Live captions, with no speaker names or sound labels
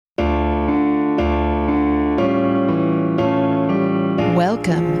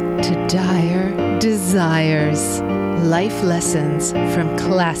Welcome to Dire Desires, life lessons from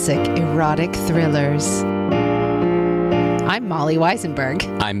classic erotic thrillers. I'm Molly Weisenberg.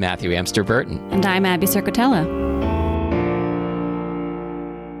 I'm Matthew Amster Burton. And I'm Abby Circotella.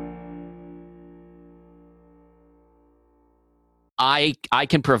 I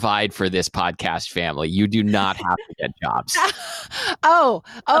can provide for this podcast family. You do not have to get jobs. Oh,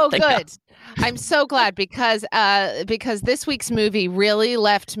 good. I'm so glad because this week's movie really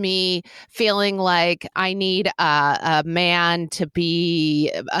left me feeling like I need a man to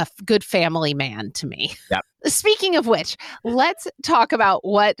be a good family man to me. Yep. Speaking of which, let's talk about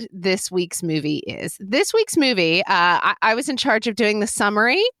what this week's movie is. This week's movie, I was in charge of doing the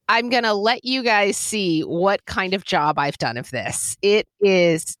summary. I'm going to let you guys see what kind of job I've done of this. It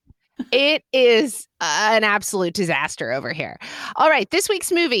is an absolute disaster over here. All right, this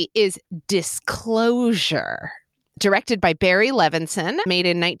week's movie is Disclosure. Directed by Barry Levinson, made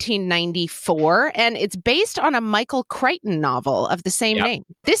in 1994, and it's based on a Michael Crichton novel of the same name.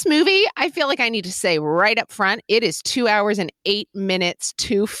 This movie, I feel like I need to say right up front, it is 2 hours and 8 minutes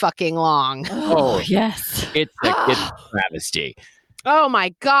too fucking long. Oh, yes. It's a travesty. Oh my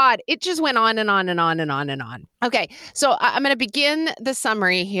God. It just went on and on and on and on and on. Okay. So I'm going to begin the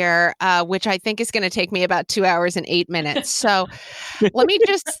summary here, which I think is going to take me about 2 hours and 8 minutes. So let me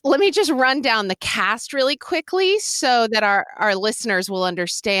just run down the cast really quickly so that our listeners will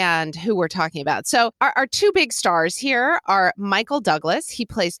understand who we're talking about. So our two big stars here are Michael Douglas. He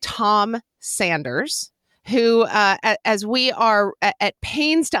plays Tom Sanders, who, as we are at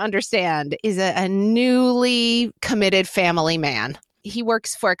pains to understand, is a newly committed family man. He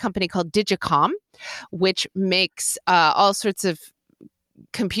works for a company called Digicom, which makes all sorts of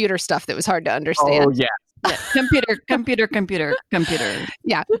computer stuff that was hard to understand. Oh, yeah. Computer.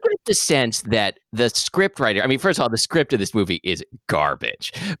 Yeah. You get the sense that the script writer, I mean, first of all, the script of this movie is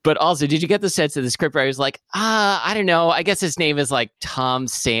garbage. But also, did you get the sense that the script writer was like, I don't know, I guess his name is like Tom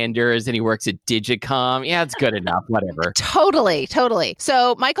Sanders and he works at Digicom. Yeah, it's good enough, whatever. Totally.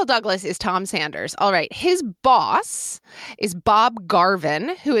 So Michael Douglas is Tom Sanders. All right. His boss is Bob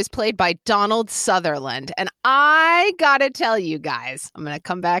Garvin, who is played by Donald Sutherland. And I gotta tell you guys, I'm going to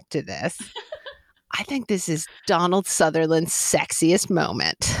come back to this. I think this is Donald Sutherland's sexiest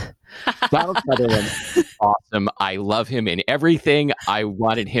moment. Donald Sutherland is awesome. I love him in everything. I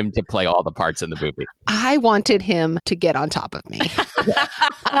wanted him to play all the parts in the movie. I wanted him to get on top of me.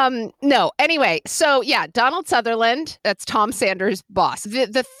 No, anyway. So yeah, Donald Sutherland, that's Tom Sanders' boss.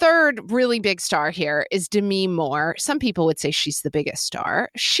 The third really big star here is Demi Moore. Some people would say she's the biggest star.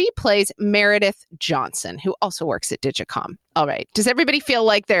 She plays Meredith Johnson, who also works at Digicom. All right. Does everybody feel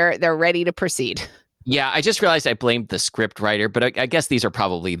like they're ready to proceed? Yeah, I just realized I blamed the script writer, but I guess these are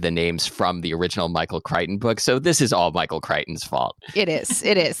probably the names from the original Michael Crichton book. So this is all Michael Crichton's fault. It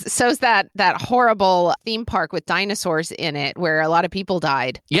is. So's that horrible theme park with dinosaurs in it where a lot of people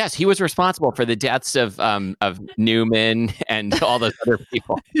died. Yes, he was responsible for the deaths of Newman and all those other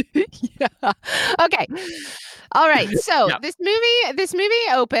people. Yeah. Okay. All right. So this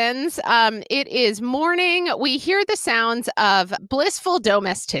movie opens. It is morning. We hear the sounds of blissful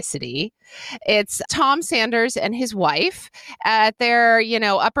domesticity. It's Tom Sanders and his wife at their,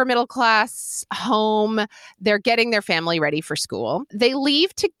 upper middle class home. They're getting their family ready for school. They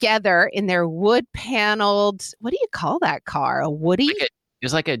leave together in their wood paneled, what do you call that car? A Woody? It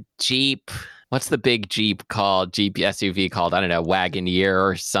was like a Jeep. What's the big Jeep called? Jeep SUV called, I don't know, Wagoneer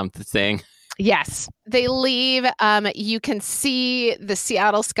or something. Yes, they leave. You can see the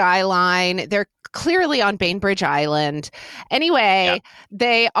Seattle skyline. They're clearly on Bainbridge Island. Anyway,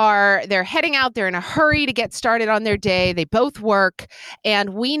 they're heading out. They're in a hurry to get started on their day. They both work.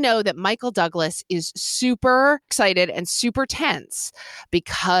 And we know that Michael Douglas is super excited and super tense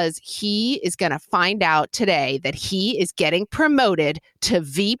because he is going to find out today that he is getting promoted to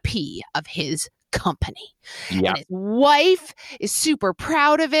VP of his company. Yeah. And his wife is super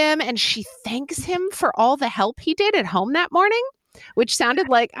proud of him and she thanks him for all the help he did at home that morning, which sounded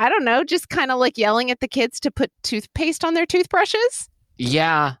like, I don't know, just kind of like yelling at the kids to put toothpaste on their toothbrushes.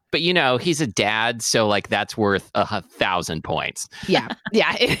 Yeah, but he's a dad, so like that's worth 1,000 points. Yeah,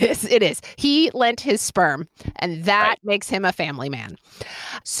 it is. He lent his sperm, and that makes him a family man.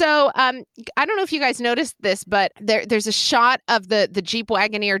 So I don't know if you guys noticed this, but there's a shot of the Jeep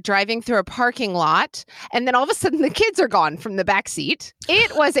Wagoneer driving through a parking lot, and then all of a sudden the kids are gone from the back seat.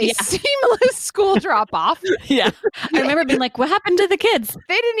 It was a seamless school drop off. Yeah, I remember being like, "What happened to the kids?"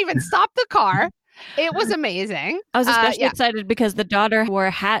 They didn't even stop the car. It was amazing. I was especially yeah. excited because the daughter wore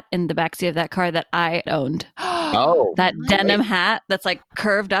a hat in the backseat of that car that I owned. Oh, That denim hat that's like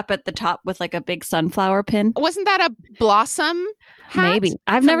curved up at the top with like a big sunflower pin. Wasn't that a Blossom hat? Maybe.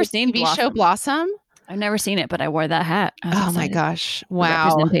 I've from never the seen TV show Blossom. I've never seen it, but I wore that hat. I was Oh my excited. gosh. The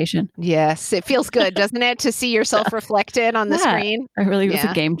Wow. representation. Yes. It feels good, doesn't it, to see yourself reflected on the Yeah. screen? It really was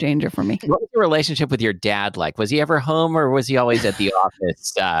Yeah. a game changer for me. what was your relationship with your dad like? Was he ever home, or was he always at the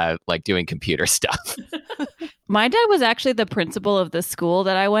office, like doing computer stuff? My dad was actually the principal of the school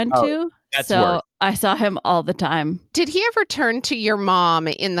that I went Oh, to. that's So worse. I saw him all the time. Did he ever turn to your mom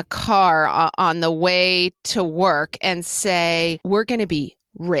in the car on the way to work and say, we're going to be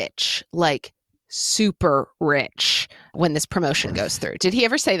rich, like super rich when this promotion goes through? Did he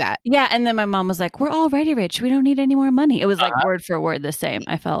ever say that? Yeah. And then my mom was like, we're already rich. We don't need any more money. It was like word for word the same.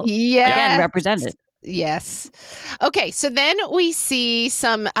 I felt Yes. again represented. Yes. Okay. So then we see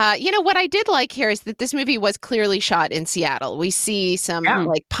some, what I did like here is that this movie was clearly shot in Seattle. We see some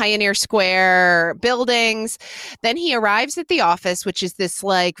like Pioneer Square buildings. Then he arrives at the office, which is this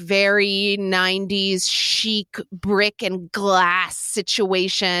like very 90s chic brick and glass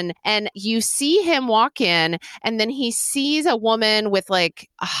situation. And you see him walk in, and then he sees a woman with like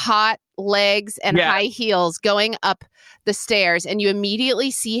hot legs and high heels going up the stairs, and you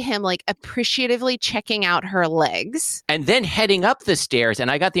immediately see him like appreciatively checking out her legs and then heading up the stairs. And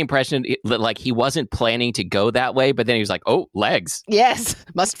I got the impression that like he wasn't planning to go that way, but then he was like, "Oh, legs." Yes,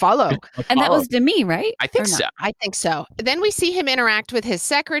 must follow. And that was Demi, right? I think Or not? so. I think so. Then we see him interact with his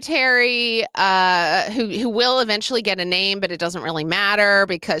secretary, who will eventually get a name, but it doesn't really matter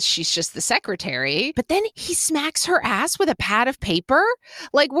because she's just the secretary. But then he smacks her ass with a pad of paper.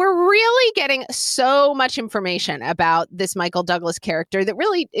 Like, we're really getting so much information about this Michael Douglas character that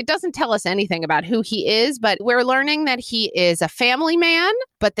really, it doesn't tell us anything about who he is, but we're learning that he is a family man,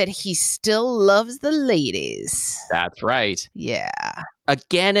 but that he still loves the ladies. That's right. Yeah.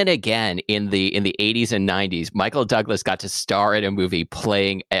 Again and again in the 80s and 90s, Michael Douglas got to star in a movie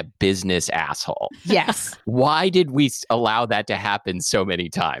playing a business asshole. Yes. Why did we allow that to happen so many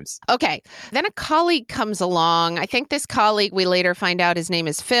times? Okay. Then a colleague comes along. I think this colleague, we later find out his name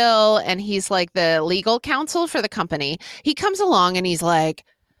is Phil, and he's like the legal counsel for the company. He comes along and he's like,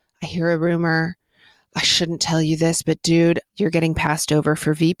 I hear a rumor. I shouldn't tell you this, but dude, you're getting passed over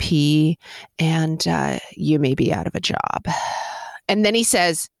for VP, and you may be out of a job. And then he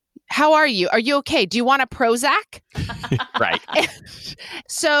says, how are you? Are you okay? Do you want a Prozac? Right.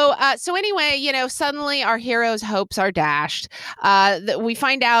 So anyway, suddenly our hero's hopes are dashed. We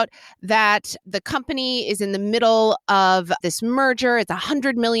find out that the company is in the middle of this merger. It's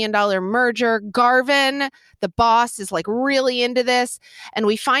 $100 million merger. Garvin, the boss, is like really into this. And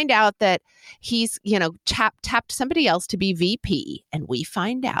we find out that he's, tapped somebody else to be VP. And we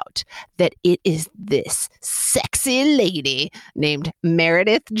find out that it is this sexy lady named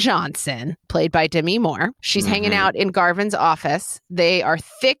Meredith Johnson, played by Demi Moore. She's hanging out in Garvin's office. They are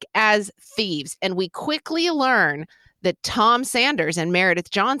thick as thieves. And we quickly learn that Tom Sanders and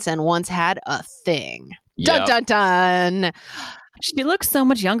Meredith Johnson once had a thing. Dun, dun, dun. She looks so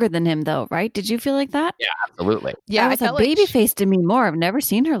much younger than him, though, right? Did you feel like that? Yeah, absolutely. Yeah, I was a baby face Demi Moore. I've never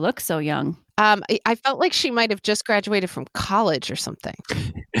seen her look so young. I felt like she might have just graduated from college or something.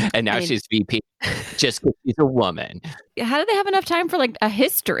 And now she's VP just because she's a woman. How did they have enough time for like a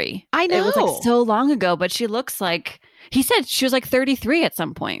history? I know. It was like so long ago, but she looks like, he said she was like 33 at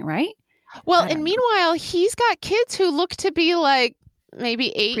some point, right? Well, and meanwhile, he's got kids who look to be like maybe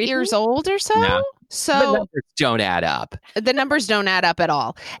 8 years old or so. Yeah. The So numbers don't add up. the numbers don't add up at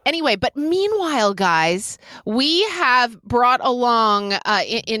all. Anyway, but meanwhile, guys, we have brought along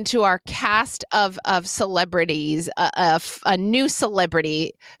into our cast of celebrities a new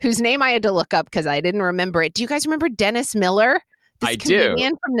celebrity whose name I had to look up because I didn't remember it. Do you guys remember Dennis Miller? This I do.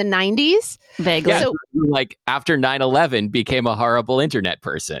 comedian from the 90s? Vaguely. Yeah, So- like after 9/11 became a horrible internet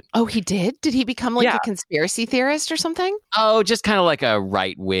person. Oh, he did? Did he become like Yeah. a conspiracy theorist or something? Oh, just kind of like a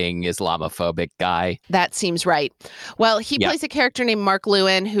right-wing Islamophobic guy. That seems right. Well, he Yeah. plays a character named Mark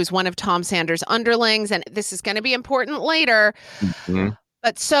Lewin, who's one of Tom Sanders' underlings, and this is going to be important later. Mhm.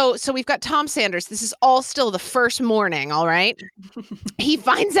 But so we've got Tom Sanders. This is all still the first morning, all right? He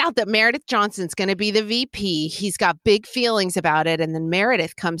finds out that Meredith Johnson's going to be the VP. He's got big feelings about it. And then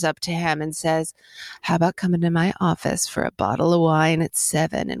Meredith comes up to him and says, how about coming to my office for a bottle of wine at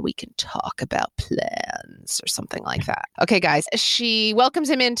 7 and we can talk about plans or something like that. Okay, guys. She welcomes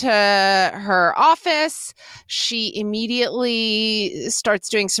him into her office. She immediately starts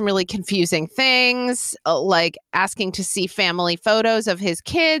doing some really confusing things, like asking to see family photos of his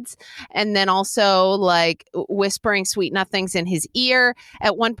kids, and then also like whispering sweet nothings in his ear.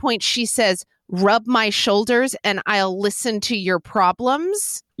 At one point, she says, rub my shoulders and I'll listen to your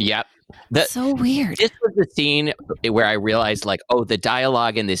problems. Yep. So weird. This was the scene where I realized, like, oh, the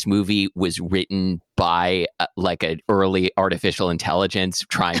dialogue in this movie was written by like an early artificial intelligence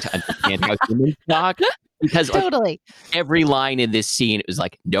trying to understand how humans talk. Because Totally. every line in this scene, it was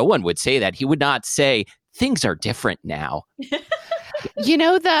like, no one would say that. He would not say, things are different now. You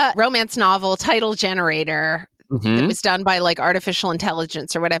know, the romance novel Title Generator Mhm. that was done by like artificial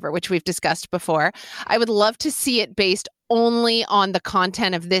intelligence or whatever, which we've discussed before. I would love to see it based only on the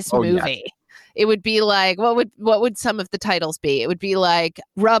content of this Oh, yeah. movie. It would be like, what would some of the titles be? It would be like,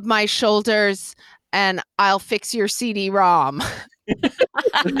 rub my shoulders and I'll fix your CD-ROM.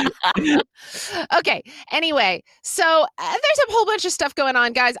 Okay. Anyway, so there's a whole bunch of stuff going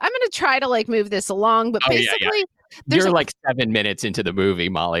on, guys. I'm going to try to like move this along, but Oh, yeah, basically, there's You're a- like 7 minutes into the movie,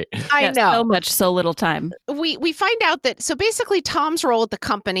 Molly. I Yes, know. so much, so little time. We find out that so basically Tom's role at the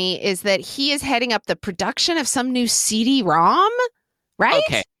company is that he is heading up the production of some new CD-ROM, right?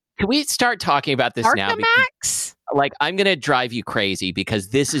 Okay. Can we start talking about this now? Because, Archamax? like, I'm going to drive you crazy because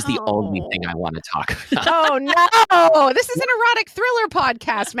this is the only thing I want to talk about. Oh no! This is an erotic thriller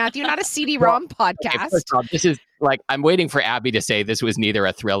podcast, Matthew, not a CD-ROM Okay, podcast. first of all, this is like, I'm waiting for Abby to say this was neither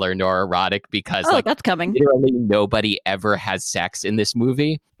a thriller nor erotic because, Oh, like, that's coming. literally nobody ever has sex in this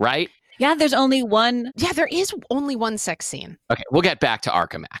movie, right? Yeah, there's only one. Yeah, there is only one sex scene. Okay, we'll get back to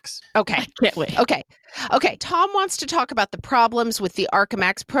Archamax. Okay. Can't wait. Okay. Tom wants to talk about the problems with the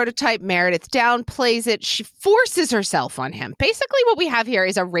Archamax prototype. Meredith downplays it. She forces herself on him. Basically, what we have here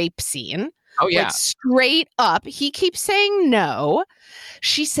is a rape scene. Oh, yeah. Like straight up. He keeps saying no.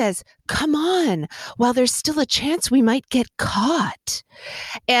 She says, come on, while there's still a chance we might get caught.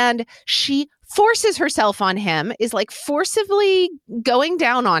 And she forces herself on him, is like forcibly going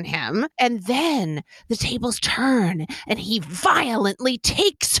down on him. And then the tables turn and he violently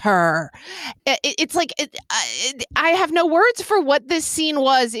takes her. It's like, I have no words for what this scene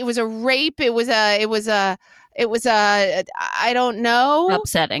was. It was a rape. It was a, I don't know.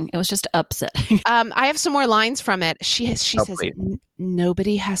 Upsetting. It was just upsetting. I have some more lines from it. She says, please.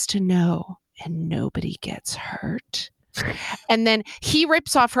 Nobody has to know and nobody gets hurt. And then he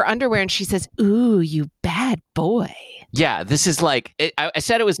rips off her underwear and she says, ooh, you bad boy. Yeah, this is like I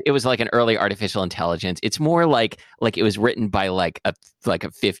said it was like an early artificial intelligence. It's more like it was written by like a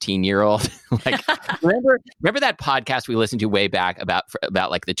 15-year-old. Like remember that podcast we listened to way back about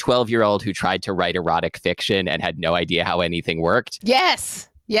like the 12-year-old who tried to write erotic fiction and had no idea how anything worked? Yes.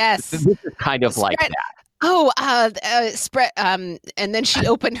 This is kind of like Spread- that. Oh, spread. And then she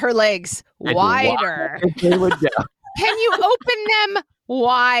opened her legs And wider. they would go. Can you open them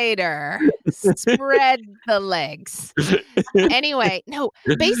wider? Spread the legs. Anyway, no,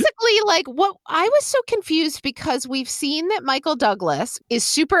 basically, like what I was so confused because we've seen that Michael Douglas is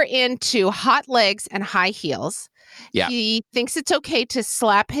super into hot legs and high heels. Yeah. He thinks it's okay to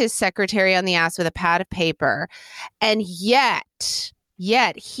slap his secretary on the ass with a pad of paper. And yet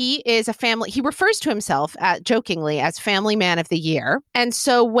he is he refers to himself jokingly as family man of the year. And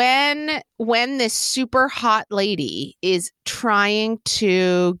so when this super hot lady is trying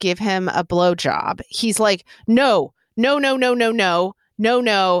to give him a blowjob, he's like, no,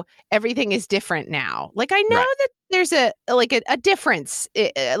 everything is different now. Like, I know Right. that there's a difference,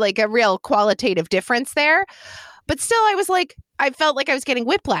 like a real qualitative difference there. But still, I felt like I was getting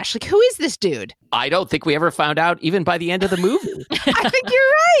whiplash. Like, who is this dude? I don't think we ever found out even by the end of the movie. I think you're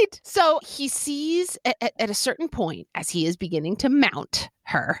right. So he sees at a certain point as he is beginning to mount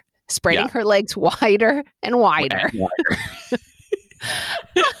her, spreading her legs wider and wider.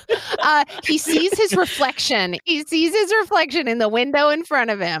 He sees his reflection. He sees his reflection in the window in front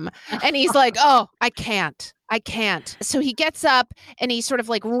of him. And he's like, oh, I can't. So he gets up and he sort of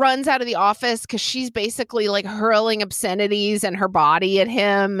like runs out of the office because she's basically like hurling obscenities and her body at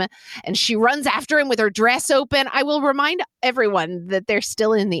him. And she runs after him with her dress open. I will remind everyone that they're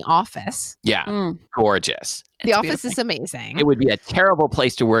still in the office. Yeah, Mm, gorgeous. The it's office beautiful. is amazing. It would be a terrible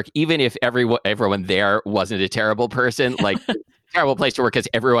place to work, even if everyone there wasn't a terrible person. Like, terrible place to work because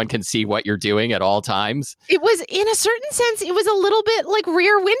everyone can see what you're doing at all times. It was, in a certain sense, it was a little bit like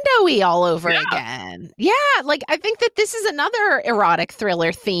Rear Window-y all over again. Yeah, like I think that this is another erotic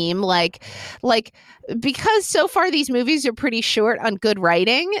thriller theme. Like because so far these movies are pretty short on good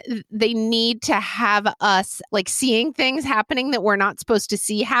writing, they need to have us like seeing things happening that we're not supposed to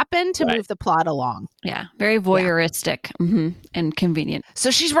see happen to Right. move the plot along. Yeah, very voyeuristic and convenient. So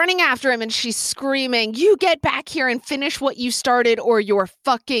she's running after him and she's screaming, "You get back here and finish what you started or you're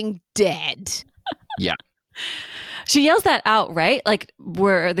fucking dead." She yells that out, right? Like,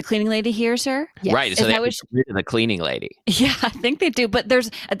 where the cleaning lady hears her? Yes. Right. So Is they that have what to get rid of the cleaning lady. Yeah, I think they do. But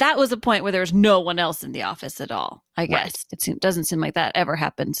that was a point where there's no one else in the office at all, I guess. It doesn't seem like that ever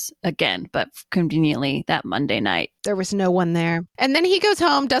happens again, but conveniently that Monday night. There was no one there. And then he goes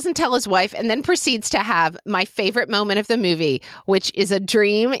home, doesn't tell his wife, and then proceeds to have my favorite moment of the movie, which is a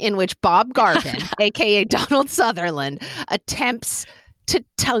dream in which Bob Garvin, aka Donald Sutherland, attempts to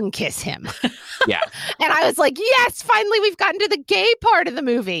tongue kiss him. Yeah. And I was like, yes, finally we've gotten to the gay part of the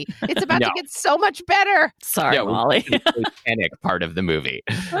movie. It's about to get so much better. Sorry, Yeah, Molly. the Titanic part of the movie.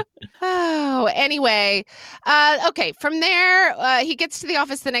 Oh, anyway. Okay, from there, he gets to the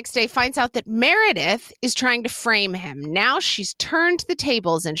office the next day, finds out that Meredith is trying to frame him. Now she's turned the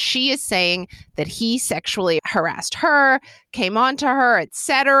tables and she is saying that he sexually harassed her, came on to her,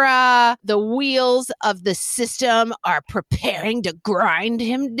 etc. The wheels of the system are preparing to grind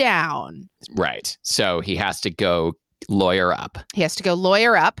him down. Right. So he has to go lawyer up. He has to go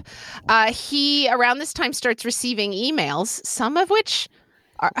lawyer up. He, around this time, starts receiving emails, some of which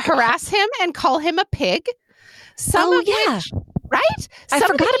harass him and call him a pig. Some of which, right? I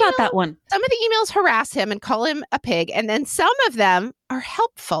forgot about that one. Some of the emails harass him and call him a pig. And then some of them are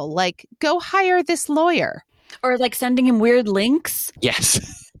helpful, like, go hire this lawyer. Or like sending him weird links.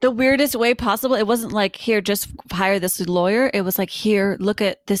 Yes. The weirdest way possible. It wasn't like, here, just hire this lawyer. It was like, here, look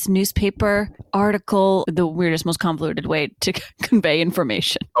at this newspaper article. The weirdest, most convoluted way to convey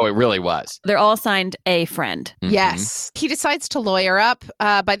information. Oh, it really was. They're all signed a friend. Mhm. Yes. He decides to lawyer up.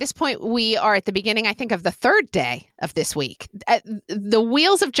 By this point, we are at the beginning, I think, of the third day of this week. The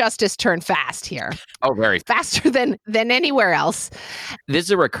wheels of justice turn fast here. Oh, very. Faster than anywhere else. This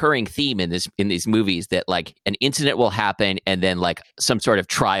is a recurring theme in these movies that like an incident will happen and then like some sort of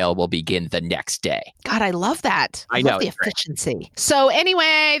trial will begin the next day. God, I love that. I love know, the it's great. efficiency. So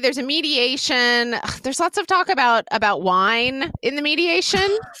anyway, there's a mediation. There's lots of talk about wine in the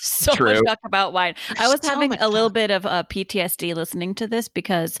mediation. So True. much talk about wine. I was So having much a little talk. bit of PTSD listening to this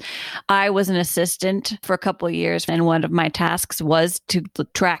because I was an assistant for a couple of years, and one of my tasks was to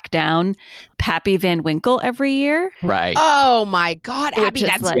track down Pappy Van Winkle every year. Right. Oh my God, Which Abby, is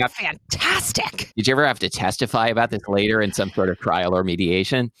that's like- fantastic. Did you ever have to testify about this later in some sort of trial or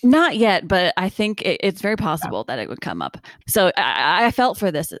mediation? Not yet, but I think it's very possible that it would come up. So I felt for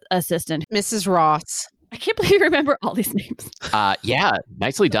this assistant. Mrs. Ross. I can't believe you remember all these names. Yeah,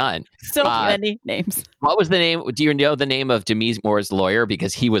 nicely done. So many names. What was the name? Do you know the name of Demi Moore's lawyer?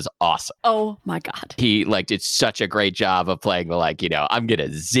 Because he was awesome. Oh my God. He did such a great job of playing the I'm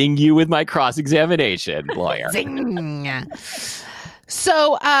gonna zing you with my cross-examination lawyer. Zing.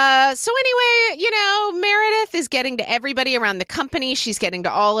 So anyway, Meredith is getting to everybody around the company. She's getting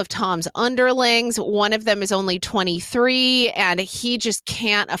to all of Tom's underlings. One of them is only 23, and he just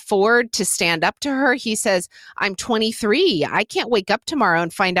can't afford to stand up to her. He says, I'm 23. I can't wake up tomorrow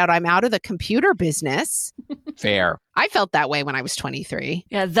and find out I'm out of the computer business. Fair. I felt that way when I was 23.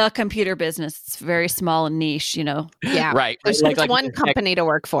 Yeah, the computer business. It's very small and niche, Yeah. Right. There's Like one company to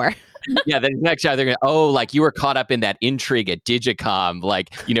work for. Yeah, the next time they're going, you were caught up in that intrigue at Digicom.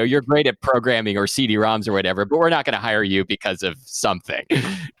 You're great at programming or CD-ROMs or whatever, but we're not going to hire you because of something.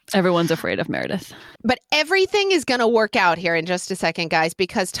 Everyone's afraid of Meredith. But everything is going to work out here in just a second, guys,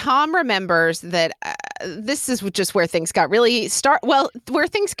 because Tom remembers that this is just where things got really where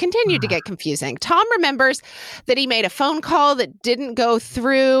things continued to get confusing. Tom remembers that he made a phone call that didn't go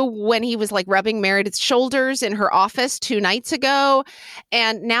through when he was rubbing Meredith's shoulders in her office 2 nights ago.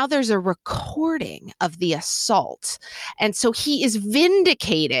 And now there's a recording of the assault. And so he is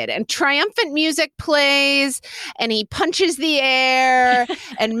vindicated, and triumphant music plays and he punches the air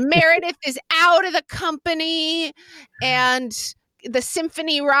and Meredith is out of the company and the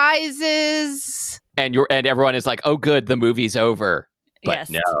symphony rises. And everyone is like, oh, good, the movie's over. But Yes.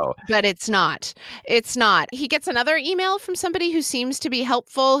 no. But it's not. It's not. He gets another email from somebody who seems to be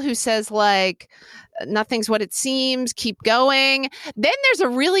helpful, who says nothing's what it seems, keep going. Then there's a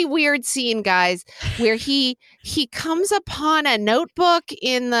really weird scene, guys, where he comes upon a notebook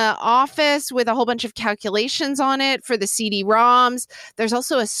in the office with a whole bunch of calculations on it for the CD-ROMs. There's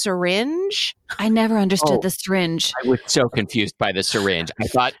also a syringe. I never understood Oh. the syringe. I was so confused by the syringe. I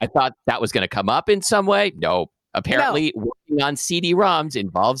thought that was going to come up in some way. No. Apparently, working on CD-ROMs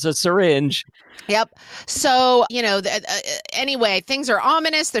involves a syringe. Yep. So, anyway, things are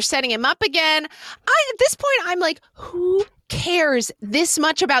ominous. They're setting him up again. At this point, I'm like, who cares this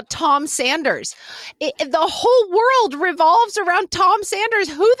much about Tom Sanders? The whole world revolves around Tom Sanders.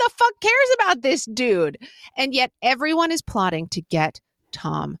 Who the fuck cares about this dude? And yet everyone is plotting to get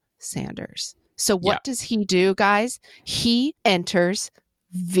Tom Sanders. So what does he do, guys? He enters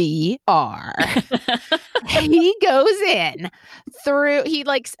VR. he goes in through, he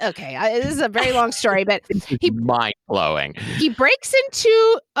likes, this is a very long story, but mind-blowing. He breaks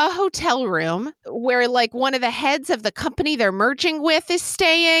into a hotel room where like one of the heads of the company they're merging with is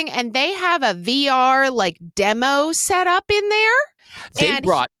staying, and they have a VR like demo set up in there. They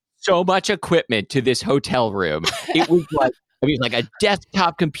brought so much equipment to this hotel room. It was like a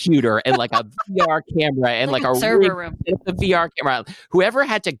desktop computer and like a VR camera and like a server room. The VR camera. Whoever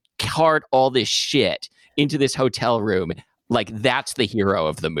had to cart all this shit into this hotel room, like that's the hero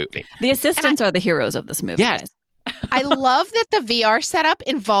of the movie. The assistants are the heroes of this movie. Yes. I love that the VR setup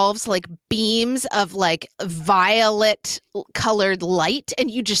involves like beams of like violet colored light,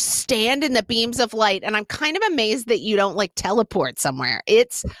 and you just stand in the beams of light. And I'm kind of amazed that you don't like teleport somewhere.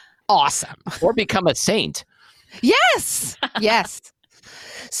 It's awesome. Or become a saint. Yes. Yes.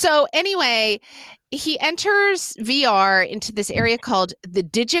 So anyway, he enters VR into this area called the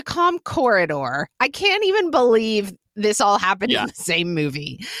Digicom Corridor. I can't even believe this all happened in the same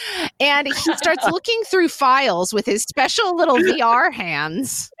movie. And he starts looking through files with his special little VR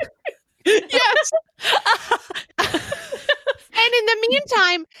hands. Yes. And in the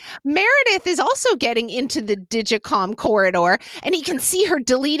meantime, Meredith is also getting into the Digicom corridor, and he can see her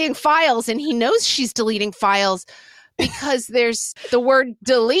deleting files, and he knows she's deleting files because there's the word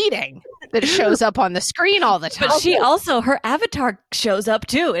deleting that shows up on the screen all the time. But she also, her avatar shows up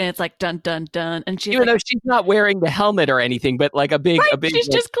too, and it's like dun dun dun, and she's even though she's not wearing the helmet or anything, but like a big she's like,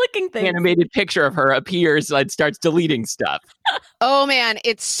 just clicking things. Animated picture of her appears and starts deleting stuff. Oh man,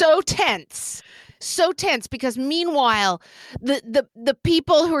 it's so tense. So tense because meanwhile, the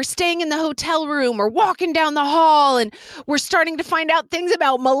people who are staying in the hotel room are walking down the hall, and we're starting to find out things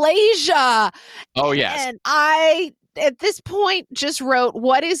about Malaysia. Oh, yes. And I, at this point, just wrote,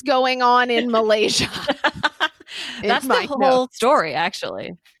 what is going on in Malaysia? That's the whole story,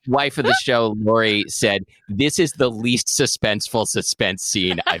 actually. Wife of the show, Lori, said, "This is the least suspenseful suspense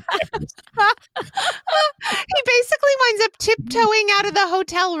scene I've ever seen." He basically winds up tiptoeing out of the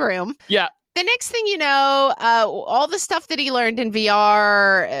hotel room. Yeah. The next thing you know, all the stuff that he learned in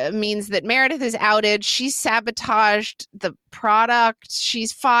VR means that Meredith is outed. She's sabotaged the product.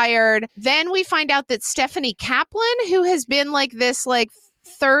 She's fired. Then we find out that Stephanie Kaplan, who has been like this like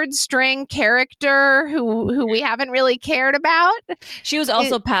third string character who we haven't really cared about. She was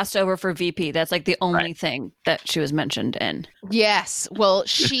also passed over for VP. That's like the only thing that she was mentioned in. Yes. Well,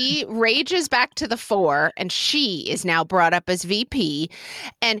 she rages back to the fore, and she is now brought up as VP.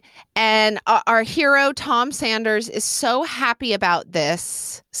 And our hero, Tom Sanders, is so happy about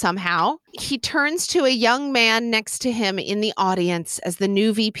this somehow. He turns to a young man next to him in the audience as the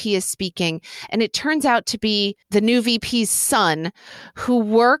new VP is speaking. And it turns out to be the new VP's son, who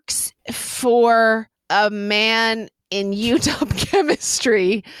works for a man in UW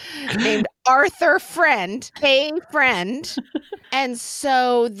chemistry named Arthur Friend, a friend. And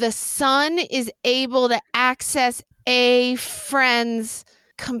so the son is able to access a friend's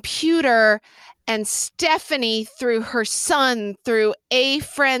computer, and Stephanie, through her son, through a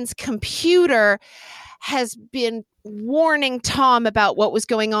friend's computer, has been warning Tom about what was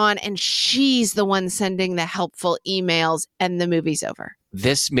going on, and she's the one sending the helpful emails, and the movie's over.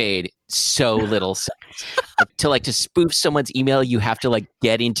 This made so little sense. To spoof someone's email, you have to like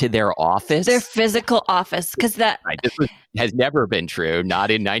get into their office. Their physical office, because that has never been true, not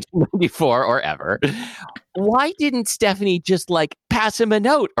in 1994 or ever. Why didn't Stephanie just like pass him a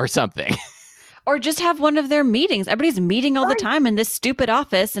note or something? Or just have one of their meetings. Everybody's meeting all the time in this stupid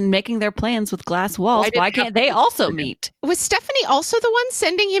office and making their plans with glass walls. Why can't they also meet? Was Stephanie also the one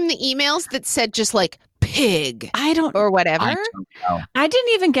sending him the emails that said just like pig? Or whatever. I don't know. I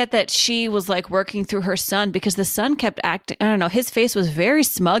didn't even get that she was like working through her son, because the son kept acting, I don't know, his face was very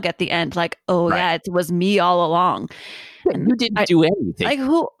smug at the end. Like, yeah, it was me all along. And you didn't do anything. Like,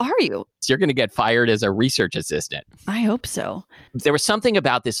 who are you? You're going to get fired as a research assistant. I hope so. There was something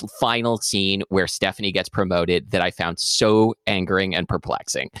about this final scene where Stephanie gets promoted that I found so angering and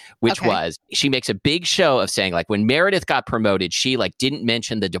perplexing, which was she makes a big show of saying, like, when Meredith got promoted, she like didn't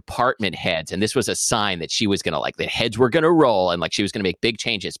mention the department heads. And this was a sign that she was going to like, the heads were going to roll and like she was going to make big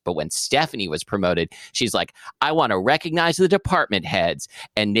changes. But when Stephanie was promoted, she's like, I want to recognize the department heads,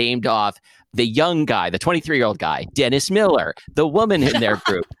 and named off the young guy, the 23-year-old guy, Dennis Miller, the woman in their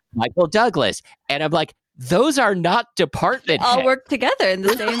group, Michael Douglas. And I'm like, those are not department heads. All work together in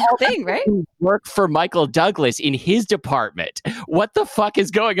the same thing, right? Work for Michael Douglas in his department. What the fuck is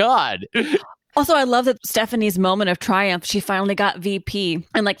going on? Also, I love that Stephanie's moment of triumph, she finally got VP,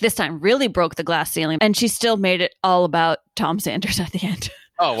 and like this time really broke the glass ceiling, and she still made it all about Tom Sanders at the end.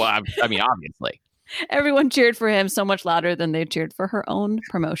 Oh, well, I mean, obviously. Everyone cheered for him so much louder than they cheered for her own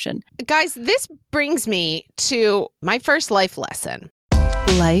promotion. Guys, this brings me to my first life lesson.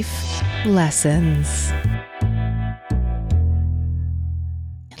 Life lessons.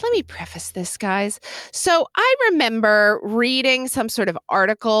 Let me preface this, guys. So I remember reading some sort of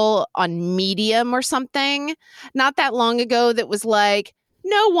article on Medium or something not that long ago that was like,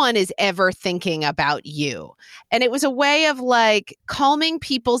 no one is ever thinking about you. And it was a way of like calming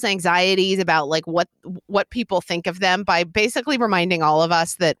people's anxieties about like what people think of them by basically reminding all of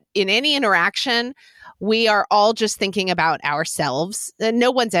us that in any interaction, we are all just thinking about ourselves. And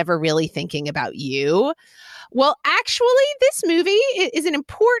no one's ever really thinking about you. Well, actually, this movie is an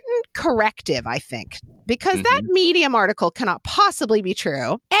important corrective, I think, because that Medium article cannot possibly be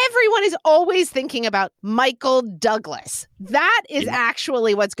true. Everyone is always thinking about Michael Douglas. That is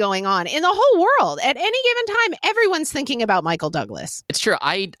actually what's going on in the whole world. At any given time, everyone's thinking about Michael Douglas. It's true.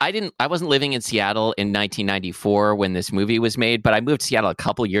 I wasn't living in Seattle in 1994 when this movie was made, but I moved to Seattle a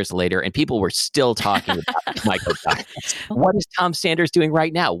couple years later, and people were still talking about Michael Douglas. What is Tom Sanders doing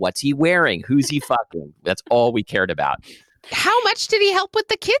right now? What's he wearing? Who's he fucking? That's all we cared about. How much did he help with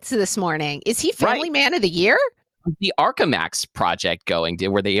the kids this morning? Is he Family Man of the Year? The Arkamax project going?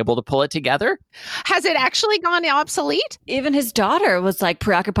 Were they able to pull it together? Has it actually gone obsolete? Even his daughter was like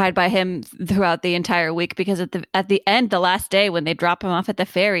preoccupied by him throughout the entire week because at the end, the last day when they drop him off at the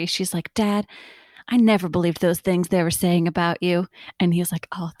ferry, she's like, Dad, I never believed those things they were saying about you. And he was like,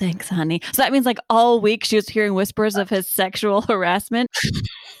 oh, thanks, honey. So that means like all week she was hearing whispers of his sexual harassment.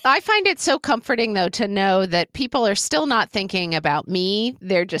 I find it so comforting, though, to know that people are still not thinking about me.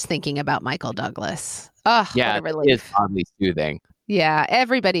 They're just thinking about Michael Douglas. Oh, yeah, what a relief. It is oddly soothing. Yeah,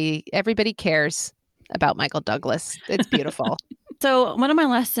 everybody cares about Michael Douglas. It's beautiful. So one of my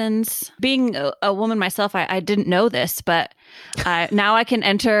lessons, being a woman myself, I didn't know this, but now I can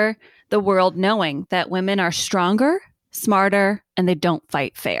enter the world knowing that women are stronger, smarter, and they don't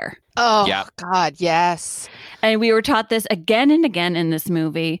fight fair. Oh, yeah. God, yes. And we were taught this again and again in this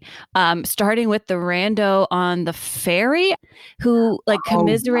movie, starting with the rando on the ferry who like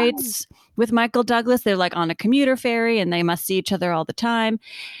commiserates with Michael Douglas. They're like on a commuter ferry and they must see each other all the time.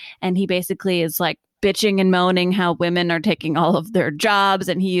 And he basically is like bitching and moaning how women are taking all of their jobs.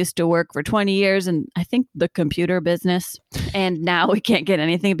 And he used to work for 20 years in, I think, the computer business. And now we can't get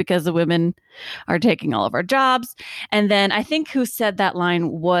anything because the women are taking all of our jobs. And then I think who said that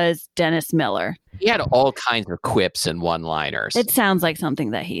line was Dennis Miller. He had all kinds of quips and one-liners. It sounds like something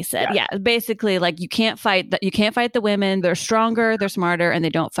that he said. Yeah, basically like you can't fight the women. They're stronger, they're smarter, and they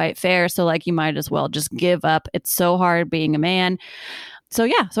don't fight fair. So like you might as well just give up. It's so hard being a man. So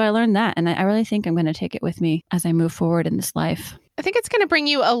I learned that, and I really think I'm going to take it with me as I move forward in this life. I think it's going to bring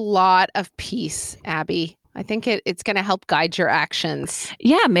you a lot of peace, Abby. I think it's going to help guide your actions.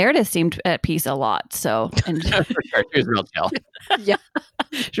 Yeah, Meredith seemed at peace a lot. So, and For sure. She was real chill. Yeah,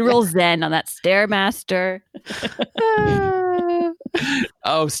 she real zen on that Stairmaster.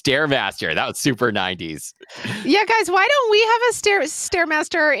 Oh, Stairmaster. That was super 90s. Yeah, guys, why don't we have a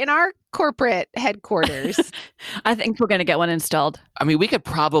Stairmaster in our corporate headquarters? I think we're going to get one installed. I mean, we could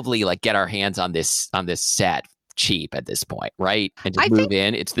probably like get our hands on this set cheap at this point, right? And just move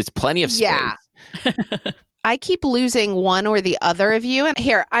in. There's plenty of space. Yeah. I keep losing one or the other of you. And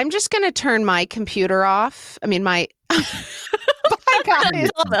here, I'm just going to turn my computer off. I mean, my guys,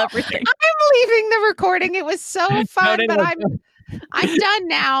 everything. I'm leaving the recording. It was so fun, but I'm done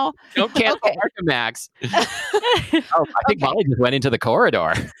now. Don't cancel Arkamax. I think Molly just went into the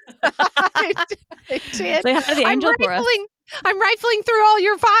corridor. I did. Say hi to the angel for us. I'm rifling through all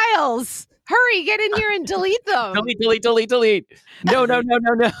your files. Hurry, get in here and delete them. Delete.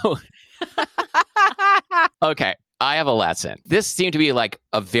 No. Okay, I have a lesson. This seemed to be like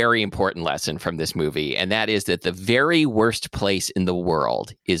a very important lesson from this movie, and that is that the very worst place in the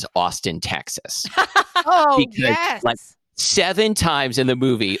world is Austin, Texas. Yes. Like 7 times in the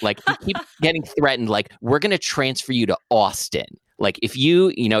movie, like you keep getting threatened, like we're going to transfer you to Austin. Like if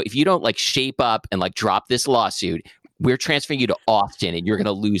you don't like shape up and like drop this lawsuit, we're transferring you to Austin and you're going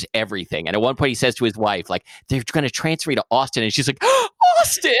to lose everything. And at one point he says to his wife, like, they're going to transfer you to Austin. And she's like,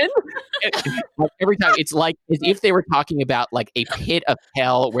 Austin? Like, every time it's like as if they were talking about like a pit of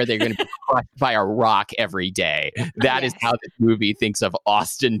hell where they're going to be crushed by a rock every day. That is how this movie thinks of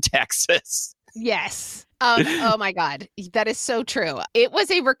Austin, Texas. Yes. Oh my God. That is so true. It was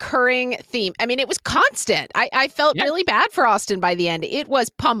a recurring theme. I mean, it was constant. I felt really bad for Austin by the end. It was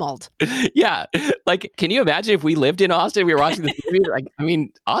pummeled. Yeah. Like, can you imagine if we lived in Austin, we were watching this movie? Like, I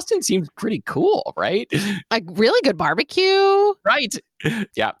mean, Austin seems pretty cool, right? Like really good barbecue. Right.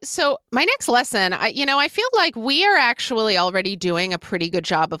 Yeah. So my next lesson, I feel like we are actually already doing a pretty good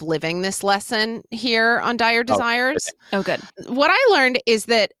job of living this lesson here on Dire Desires. Oh, good. What I learned is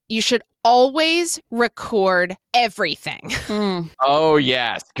that you should always record everything. Oh,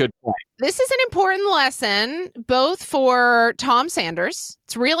 yes. Good point. This is an important lesson, both for Tom Sanders.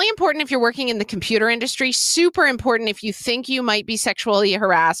 It's really important if you're working in the computer industry, super important if you think you might be sexually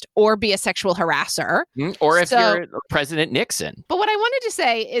harassed or be a sexual harasser. Or if you're President Nixon. But what I wanted to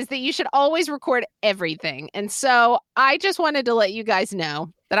say is that you should always record everything. And so I just wanted to let you guys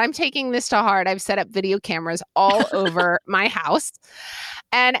know that I'm taking this to heart. I've set up video cameras all over my house.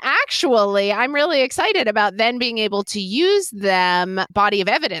 And actually, I'm really excited about then being able to use them body of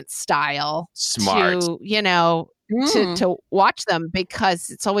evidence style. Smart. To watch them, because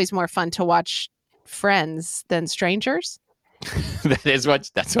it's always more fun to watch friends than strangers. That's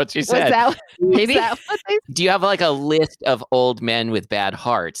what she said. Maybe? Do you have like a list of old men with bad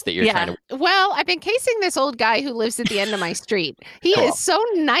hearts that you're trying to... Well, I've been casing this old guy who lives at the end of my street. He is so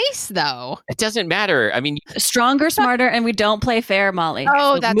nice, though. It doesn't matter. I mean... Stronger, smarter, and we don't play fair, Molly.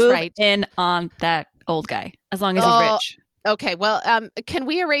 Oh, so that's move right. in on that old guy, as long as he's rich. Okay, well, can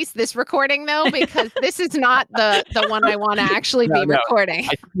we erase this recording, though? Because this is not the one I want to actually be recording. I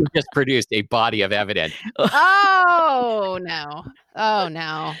think you just produced a body of evidence. Oh,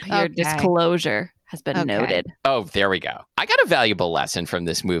 no. Your disclosure has been noted. Oh, there we go. I got a valuable lesson from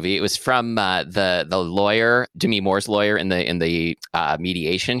this movie. It was from the lawyer, Demi Moore's lawyer in the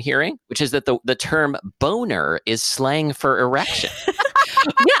mediation hearing, which is that the term boner is slang for erection.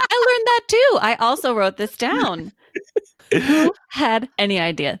 Yeah, I learned that too. I also wrote this down. Who had any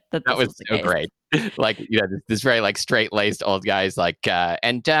idea that was so case? great? Like, this very like straight-laced old guys, like,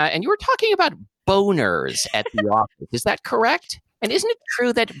 and you were talking about boners at the office. Is that correct? And isn't it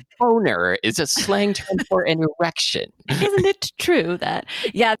true that boner is a slang term for an erection? Isn't it true that,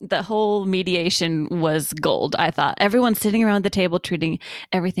 the whole mediation was gold, I thought. Everyone's sitting around the table treating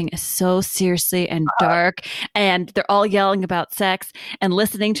everything so seriously and dark, and they're all yelling about sex and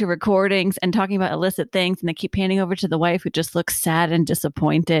listening to recordings and talking about illicit things, and they keep panning over to the wife who just looks sad and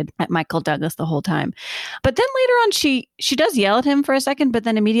disappointed at Michael Douglas the whole time. But then later on, she does yell at him for a second, but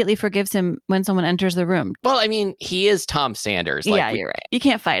then immediately forgives him when someone enters the room. Well, I mean, he is Tom Sanders. You're right. You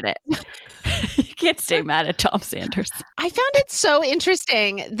can't fight it. You can't stay mad at Tom Sanders. I found it so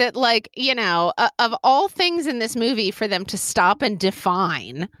interesting that, of all things in this movie for them to stop and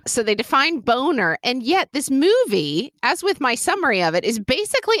define. So they define boner. And yet this movie, as with my summary of it, is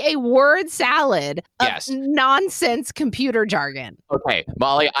basically a word salad of nonsense computer jargon. Okay,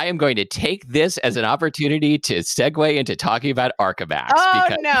 Molly, I am going to take this as an opportunity to segue into talking about Archemax.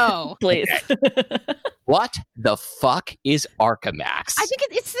 Oh, no. Please. What the fuck is Archemax? I think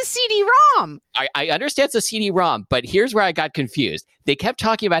it's the CD-ROM. I understand it's a CD-ROM, but here's where I got confused. They kept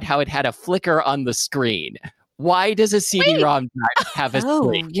talking about how it had a flicker on the screen. Why does a CD-ROM have a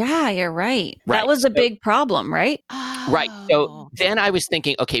screen? Yeah, you're right. That was a big problem, right? Right. So then I was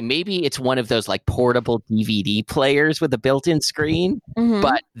thinking, okay, maybe it's one of those like portable DVD players with a built-in screen,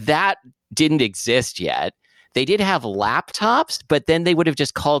 but that didn't exist yet. They did have laptops, but then they would have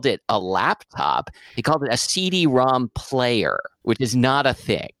just called it a laptop. They called it a CD-ROM player, which is not a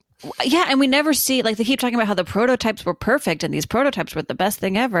thing. Yeah, and we never see, they keep talking about how the prototypes were perfect and these prototypes were the best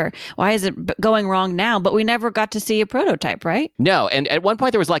thing ever. Why is it going wrong now? But we never got to see a prototype, right? No, and at one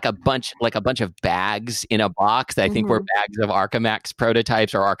point there was like a bunch of bags in a box that I think were bags of Archemax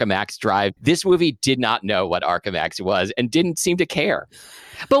prototypes or Archemax drive. This movie did not know what Archemax was and didn't seem to care.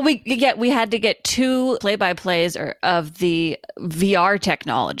 But we had to get 2 play-by-plays of the VR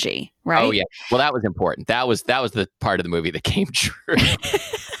technology, right? Oh yeah. Well, that was important. That was the part of the movie that came true.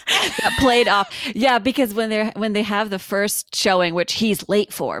 That played off. Yeah, because when they have the first showing, which he's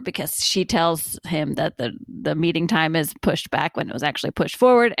late for, because she tells him that the meeting time is pushed back when it was actually pushed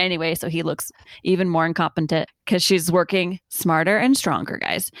forward. Anyway, so he looks even more incompetent because she's working smarter and stronger,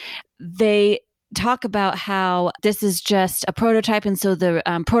 guys. They talk about how this is just a prototype, and so the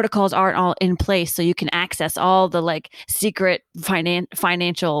protocols aren't all in place, so you can access all the secret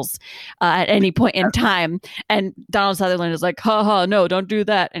financials at any point in time. And Donald Sutherland is like, ha, no, don't do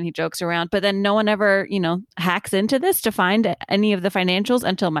that, and he jokes around. But then no one ever, hacks into this to find any of the financials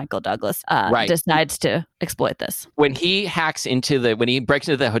until Michael Douglas decides to exploit this. When he breaks into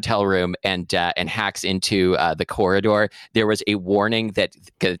the hotel room and hacks into the corridor, there was a warning that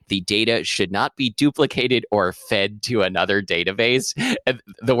the data should not be be duplicated or fed to another database. And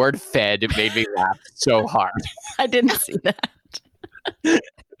the word fed made me laugh so hard. I didn't see that.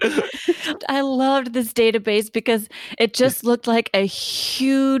 I loved this database because it just looked like a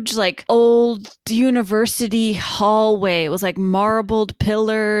huge, like, old university hallway. It was like marbled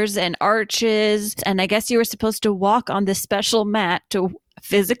pillars and arches. And I guess you were supposed to walk on this special mat to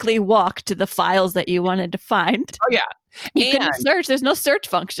physically walk to the files that you wanted to find. Oh, yeah. You couldn't search. There's no search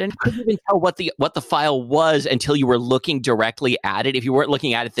function. Couldn't even tell what the file was until you were looking directly at it. If you weren't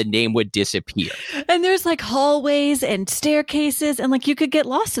looking at it, the name would disappear. And there's like hallways and staircases, and like you could get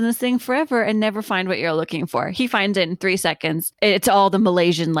lost in this thing forever and never find what you're looking for. He finds it in 3 seconds. It's all the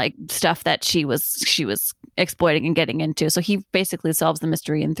Malaysian like stuff that she was exploiting and getting into. So he basically solves the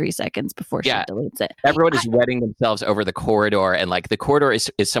mystery in 3 seconds before she deletes it. Everyone is wetting themselves over the corridor, and like the corridor is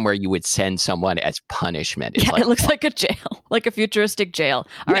somewhere you would send someone as punishment. It's it looks like a jail, like a futuristic jail.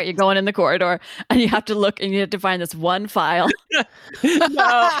 All right, you're going in the corridor and you have to look and you have to find this one file. No. It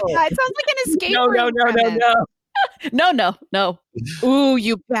sounds like an escape room. No. Ooh,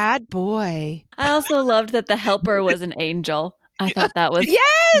 you bad boy. I also loved that the helper was an angel. I thought that was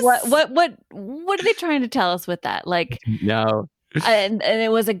yes. What are they trying to tell us with that? Like, no. And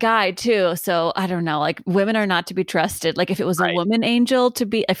it was a guy too, so I don't know. Like, women are not to be trusted. Like, if it was a woman angel to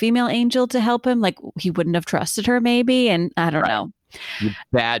be a female angel to help him, like he wouldn't have trusted her, maybe. And I don't know. You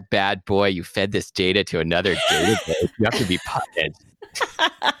bad boy! You fed this data to another database. You have to be punished.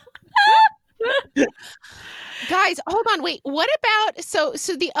 Guys, hold on, wait. What about so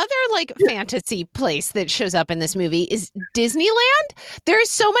the other like fantasy place that shows up in this movie is Disneyland? There is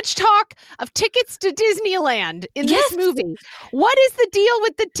so much talk of tickets to Disneyland in this movie. What is the deal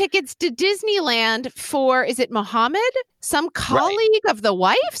with the tickets to Disneyland for? Is it Muhammad? Some colleague of the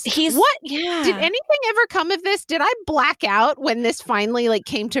wife's? What? Yeah. Did anything ever come of this? Did I black out when this finally like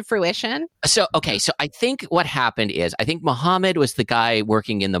came to fruition? So I think what happened is I think Muhammad was the guy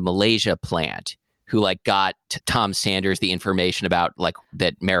working in the Malaysia plant who like got Tom Sanders the information about like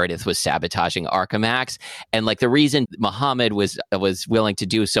that Meredith was sabotaging Arkhamax, and like the reason Muhammad was willing to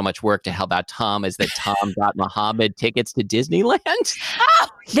do so much work to help out Tom is that Tom got Muhammad tickets to Disneyland. Oh,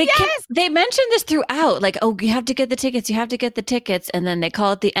 they mentioned this throughout, like, oh, you have to get the tickets, and then they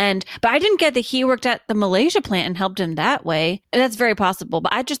call at the end. But I didn't get that he worked at the Malaysia plant and helped him that way. And that's very possible,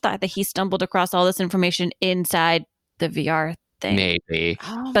 but I just thought that he stumbled across all this information inside the VR thing. Maybe.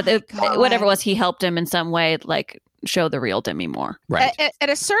 But whatever it was, he helped him in some way, like show the real Demi Moore. Right.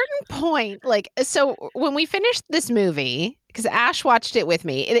 At a certain point, like, so when we finished this movie, because Ash watched it with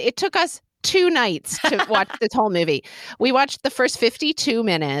me, it took us 2 nights to watch this whole movie. We watched the first 52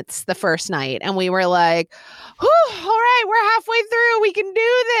 minutes the first night, and we were like, all right, we're halfway through. We can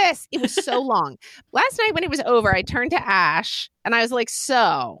do this. It was so long. Last night when it was over, I turned to Ash and I was like,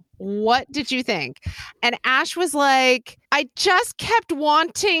 so what did you think? And Ash was like, I just kept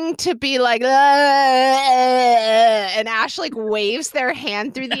wanting to be like, and Ash like waves their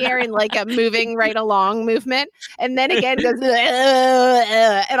hand through the air in like a moving right along movement. And then again goes,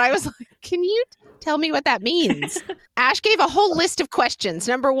 and I was like, can you tell me what that means? Ash gave a whole list of questions.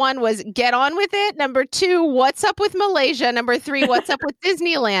 Number 1 was get on with it. Number 2, what's up with Malaysia? Number 3, what's up with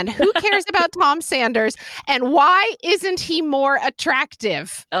Disneyland? Who cares about Tom Sanders? And why isn't he more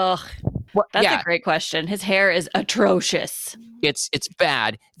attractive? Ugh. That's a great question. His hair is atrocious. It's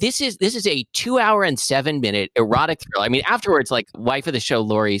bad. This is a 2 hour and 7 minute erotic thriller. I mean, afterwards, like wife of the show,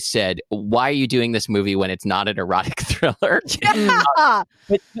 Lori said, "Why are you doing this movie when it's not an erotic thriller?" Yeah.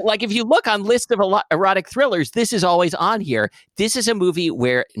 But like, if you look on lists of erotic thrillers, this is always on here. This is a movie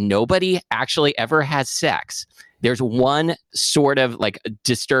where nobody actually ever has sex. There's one sort of like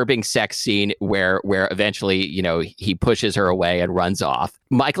disturbing sex scene where eventually, you know, he pushes her away and runs off.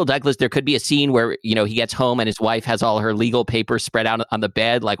 Michael Douglas, there could be a scene where, you know, he gets home and his wife has all her legal papers spread out on the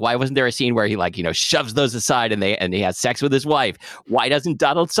bed. Like, why wasn't there a scene where he like, you know, shoves those aside and he has sex with his wife? Why doesn't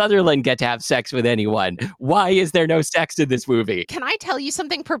Donald Sutherland get to have sex with anyone? Why is there no sex in this movie? Can I tell you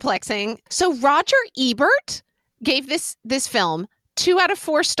something perplexing? So Roger Ebert gave this film 2 out of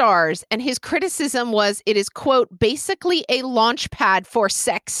 4 stars, and his criticism was it is, quote, basically a launch pad for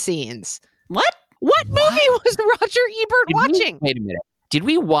sex scenes. What movie was Roger Ebert watching? Wait a minute. Did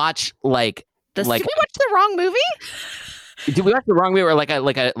we watch like did we watch the wrong movie? Did we watch the wrong movie or like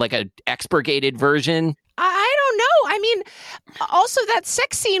a expurgated version? I don't know. I mean, also that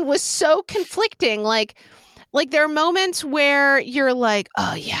sex scene was so conflicting. Like there are moments where you're like,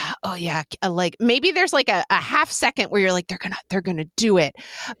 oh yeah. Like maybe there's like a half second where you're like, they're gonna do it.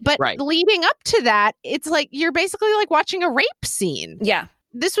 But leading up to that, it's like you're basically like watching a rape scene. Yeah.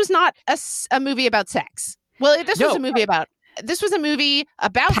 This was not a movie about sex. Well, this was a movie about This was a movie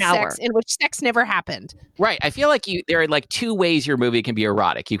about Power. sex in which sex never happened. Right. I feel like there are like two ways your movie can be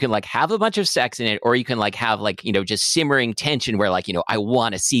erotic. You can like have a bunch of sex in it, or you can like have like, just simmering tension where like, I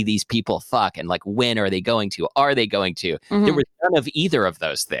want to see these people fuck, and like, when are they going to? Are they going to? Mm-hmm. There was none of either of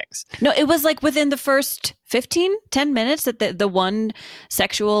those things. No, it was like within the first 10 minutes that the one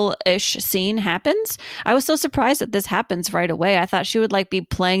sexual-ish scene happens. I was so surprised that this happens right away. I thought she would like be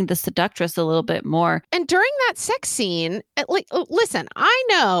playing the seductress a little bit more. And during that sex scene, like, listen, I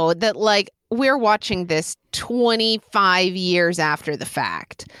know that like we're watching this 25 years after the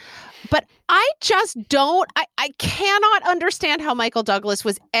fact, but I just I cannot understand how Michael Douglas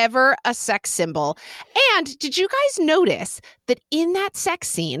was ever a sex symbol. And did you guys notice that in that sex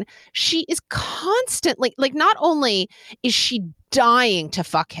scene, she is constantly, like, not only is she dying to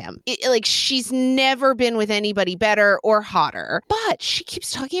fuck him, like, she's never been with anybody better or hotter, but she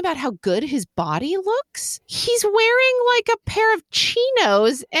keeps talking about how good his body looks. He's wearing like a pair of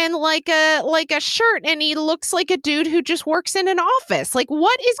chinos and like a shirt, and he looks like a dude who just works in an office. Like,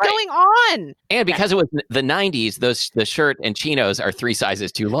 what is going on? And because it was the 90s, the shirt and chinos are 3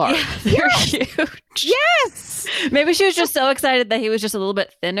 sizes too large. Yeah, they're huge. Yes. Maybe she was just so excited that he was just a little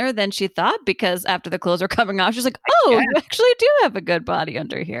bit thinner than she thought, because after the clothes were coming off, she's like, oh, you actually do have a good body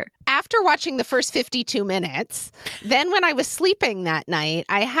under here. After watching the first 52 minutes, then when I was sleeping that night,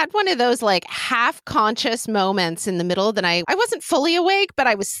 I had one of those like half conscious moments in the middle of the night. I wasn't fully awake, but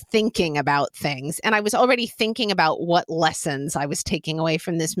I was thinking about things, and I was already thinking about what lessons I was taking away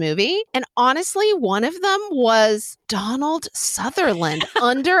from this movie. And honestly, one of them was Donald Sutherland,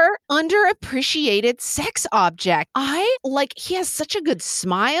 underappreciated sex object. He has such a good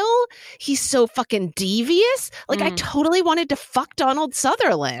smile. He's so fucking devious. Like, I totally wanted to fuck Donald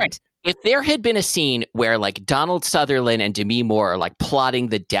Sutherland. Right. If there had been a scene where like Donald Sutherland and Demi Moore are like plotting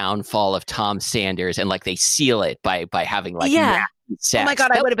the downfall of Tom Sanders, and like they seal it by having like nasty sex. Oh my God,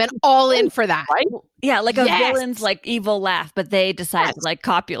 I would have been all in for that. Right? Yeah, like a villain's like evil laugh, but they decided to like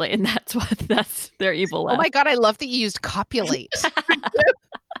copulate, and that's their evil laugh. Oh my God, I love that you used copulate.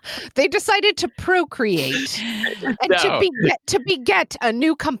 They decided to procreate and to beget a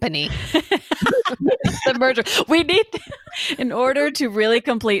new company. The merger. We need, in order to really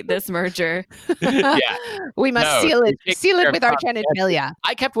complete this merger, we must seal it with our genitalia.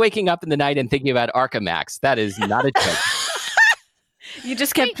 I kept waking up in the night and thinking about Archamax. That is not a joke. You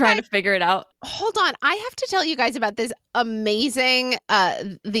just kept trying to figure it out. Hold on. I have to tell you guys about this amazing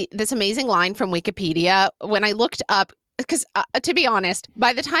this amazing line from Wikipedia. When I looked up, because to be honest,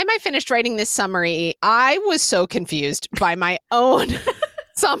 by the time I finished writing this summary, I was so confused by my own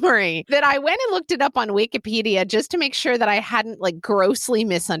summary that I went and looked it up on Wikipedia just to make sure that I hadn't like grossly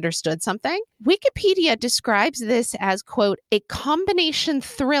misunderstood something. Wikipedia describes this as, quote, a combination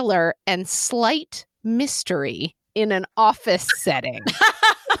thriller and slight mystery in an office setting.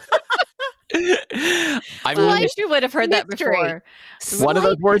 I wish you would have heard that before. One of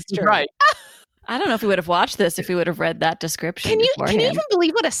those words is right. I don't know if we would have watched this if we would have read that description. Can you even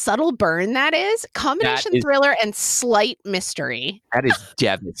believe what a subtle burn that is? Combination thriller and slight mystery. That is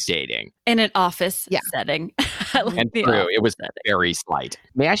devastating. In an office setting. And true, it was very slight.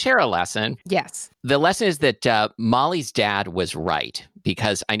 May I share a lesson? Yes. The lesson is that Molly's dad was right,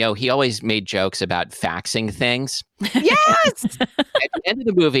 because I know he always made jokes about faxing things. Yes! At the end of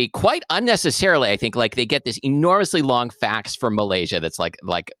the movie, quite unnecessarily, I think, like they get this enormously long fax from Malaysia that's like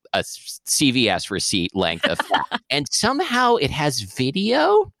a CVS receipt length of fax. And somehow it has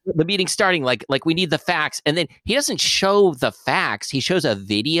video. The meeting starting, like we need the fax. And then he doesn't show the fax. He shows a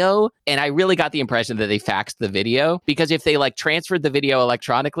video. And I really got the impression that they faxed the video, because if they like transferred the video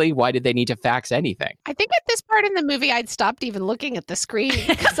electronically, why did they need to fax anything? I think at this part in the movie, I'd stopped even looking at the screen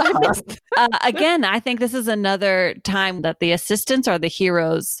because I missed. Again, I think this is another time that the assistants are the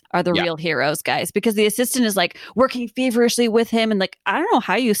heroes, are the real heroes, guys, because the assistant is like working feverishly with him. And like, I don't know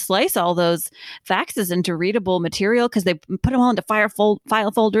how you slice all those faxes into readable material, because they put them all into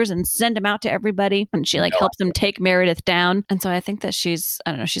file folders and send them out to everybody. And she like helps them take Meredith down. And so I think that she's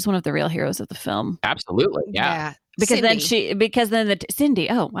one of the real heroes of the film. Absolutely. Yeah. Because Cindy. Cindy,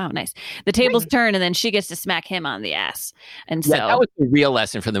 oh wow, nice. The tables turn, and then she gets to smack him on the ass. And so that was the real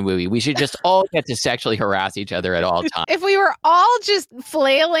lesson from the movie. We should just all get to sexually harass each other at all times. If we were all just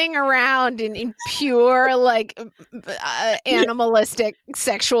flailing around in pure like animalistic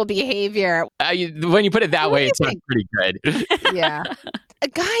sexual behavior. When you put it that way, it sounds pretty good. Yeah.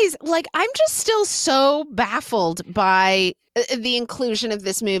 Guys, like, I'm just still so baffled by the inclusion of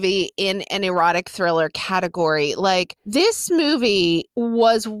this movie in an erotic thriller category. Like, this movie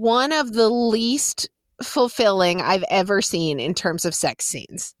was one of the least fulfilling I've ever seen in terms of sex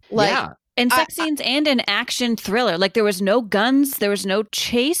scenes. Like, In sex scenes and an action thriller. Like there was no guns, there was no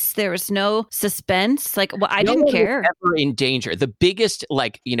chase, there was no suspense. Like I didn't care. Ever in danger. The biggest,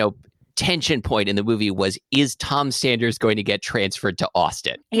 tension point in the movie was, is Tom Sanders going to get transferred to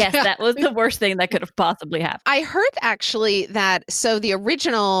Austin? Yes, that was the worst thing that could have possibly happened. I heard actually that the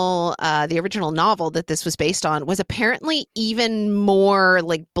original novel that this was based on was apparently even more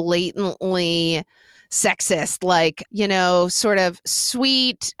like blatantly sexist, like, sort of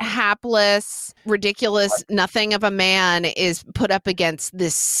sweet, hapless, ridiculous, nothing of a man is put up against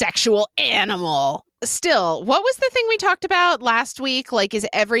this sexual animal. Still, what was the thing we talked about last week? Like, is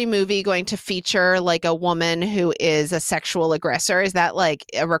every movie going to feature like a woman who is a sexual aggressor? Is that like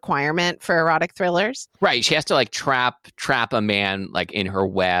a requirement for erotic thrillers? Right. She has to like trap a man like in her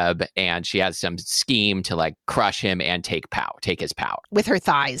web, and she has some scheme to like crush him and take his power with her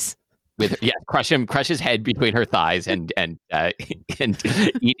thighs. Crush his head between her thighs and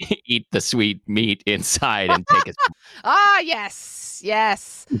eat the sweet meat inside and take his.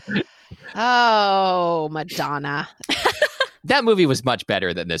 Yes. Oh, Madonna. That movie was much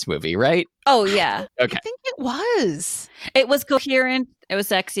better than this movie, right? Oh, yeah. Okay. I think it was. It was coherent. It was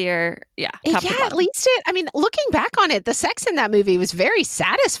sexier. Yeah. At least looking back on it, the sex in that movie was very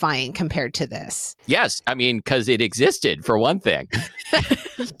satisfying compared to this. Yes. I mean, because it existed, for one thing.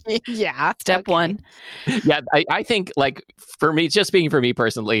 Yeah. Step one. Yeah. I think, like, for me, just speaking for me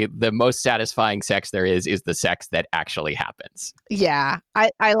personally, the most satisfying sex there is the sex that actually happens. Yeah.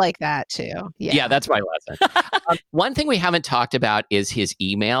 I like that too. Yeah, that's my lesson. One thing we haven't talked about is his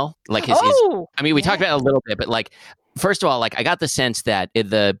email. Like we talked about it a little bit, but like, first of all, like I got the sense that in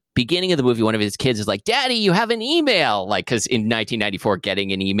the beginning of the movie, one of his kids is like, "Daddy, you have an email." Like, because in 1994,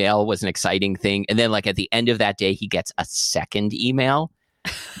 getting an email was an exciting thing. And then like at the end of that day, he gets a second email.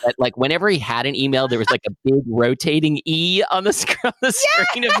 But like whenever he had an email, there was like a big rotating E on the screen of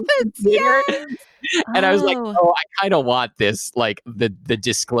the computer. Yes! And I was like, I kind of want this, like the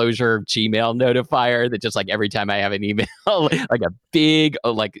disclosure Gmail notifier that just like every time I have an email, like a big,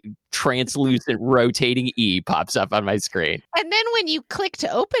 like translucent rotating E pops up on my screen. And then when you click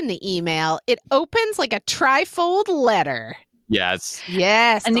to open the email, it opens like a trifold letter. Yes.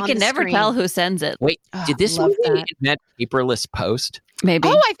 And you can never tell who sends it. Wait, did this movie invent paperless post? Maybe.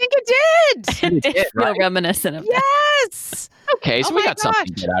 Oh, I think it did. It did feel reminiscent of that. Yes. Okay, so we got something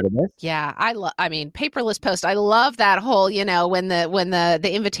to get out of this. Yeah, paperless post. I love that whole, when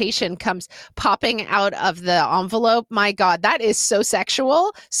the invitation comes popping out of the envelope. My God, that is so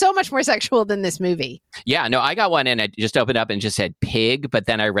sexual. So much more sexual than this movie. Yeah, no, I got one and I just opened up and just said pig, but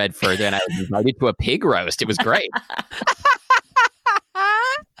then I read further and I was invited to a pig roast. It was great.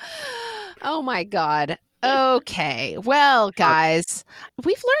 Oh my God. Okay. Well, guys,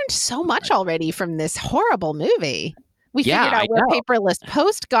 we've learned so much already from this horrible movie. We figured out where Paperless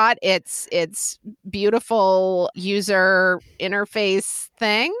Post got its beautiful user interface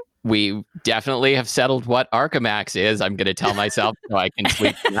thing. We definitely have settled what Archamax is. I'm going to tell myself so I can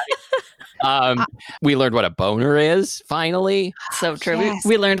sleep tonight. We learned what a boner is, finally. So true. Yes.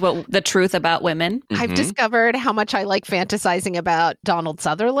 We learned what the truth about women. Mm-hmm. I've discovered how much I like fantasizing about Donald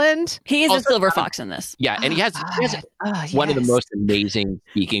Sutherland. He is a silver fox in this. Yeah, and he has one of the most amazing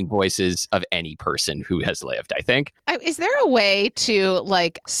speaking voices of any person who has lived, I think. Is there a way to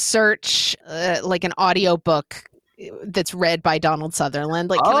like search like an audiobook that's read by Donald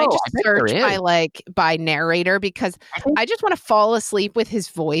Sutherland? Like, can I just search by narrator? Because I just want to fall asleep with his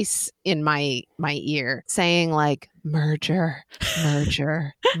voice in my ear saying like merger.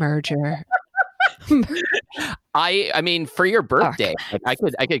 I mean, for your birthday, like,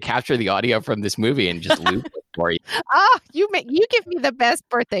 I could capture the audio from this movie and just loop it for you. You give me the best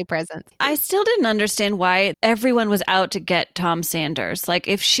birthday present. I still didn't understand why everyone was out to get Tom Sanders. Like,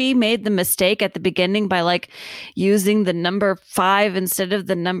 if she made the mistake at the beginning by like using the number 5 instead of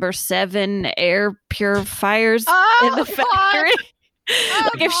the number 7 air purifiers in the factory.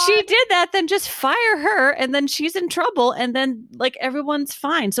 Like, if she did that, then just fire her and then she's in trouble and then like everyone's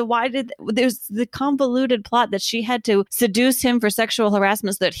fine. So why there's the convoluted plot that she had to seduce him for sexual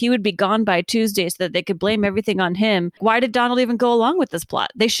harassment so that he would be gone by Tuesday so that they could blame everything on him. Why did Donald even go along with this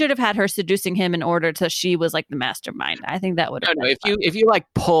plot? They should have had her seducing him in order to she was like the mastermind. I think that would have been fun. If you like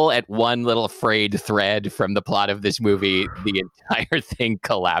pull at one little frayed thread from the plot of this movie, the entire thing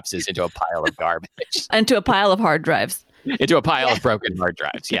collapses into a pile of garbage. Into a pile of hard drives. Into a pile of broken hard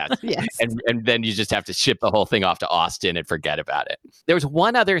drives, yes. Yes. And then you just have to ship the whole thing off to Austin and forget about it. There was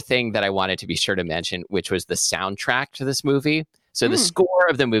one other thing that I wanted to be sure to mention, which was the soundtrack to this movie. So the score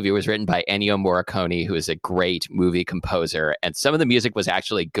of the movie was written by Ennio Morricone, who is a great movie composer. And some of the music was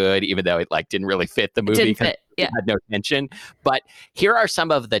actually good, even though it didn't really fit the movie. Didn't fit. Yeah. It had no tension. But here are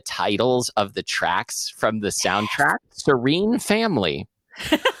some of the titles of the tracks from the soundtrack. Serene Family,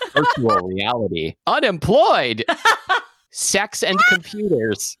 Virtual Reality, Unemployed, Sex and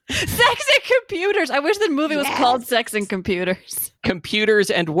Computers. Sex and Computers. I wish the movie was called Sex and Computers. Computers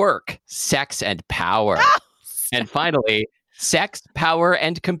and Work, Sex and Power. And finally, Sex, Power,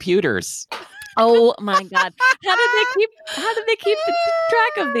 and Computers. Oh my God! How did they keep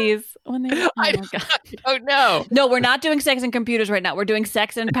track of these when they? Oh my God! Oh no! No, we're not doing Sex and Computers right now. We're doing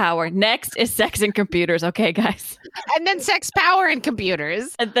Sex and Power. Next is Sex and Computers. Okay, guys. And then Sex, Power, and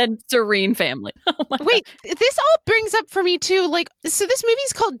Computers. And then Serene Family. Oh my Wait, this all brings up for me too. Like, so this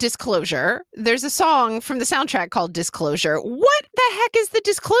movie's called Disclosure. There's a song from the soundtrack called Disclosure. What the heck is the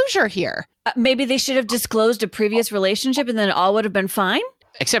disclosure here? Maybe they should have disclosed a previous relationship, and then it all would have been fine.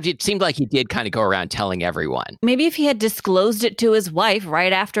 Except it seemed like he did kind of go around telling everyone. Maybe if he had disclosed it to his wife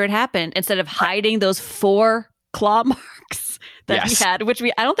right after it happened, instead of hiding those 4 claw marks that he had, which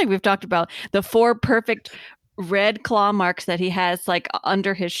I don't think we've talked about, the 4 perfect red claw marks that he has like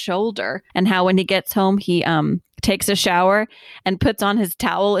under his shoulder, and how when he gets home, he takes a shower and puts on his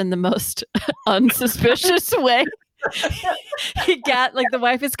towel in the most unsuspicious way. He got the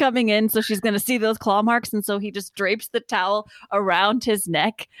wife is coming in, so she's going to see those claw marks, and so he just drapes the towel around his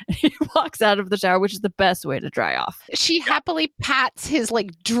neck and he walks out of the shower, which is the best way to dry off. She happily pats his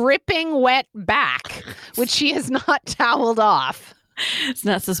dripping wet back, which she has not toweled off. It's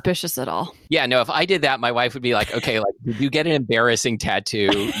not suspicious at all. Yeah, no, if I did that, my wife would be like, okay, did you get an embarrassing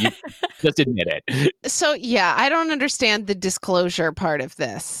tattoo? You just admit it. So yeah, I don't understand the disclosure part of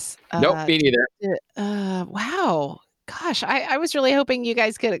this. Nope, me neither. Wow. Gosh, I was really hoping you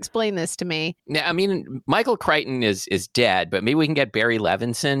guys could explain this to me. Now, I mean, Michael Crichton is dead, but maybe we can get Barry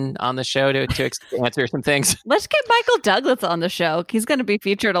Levinson on the show to answer some things. Let's get Michael Douglas on the show. He's going to be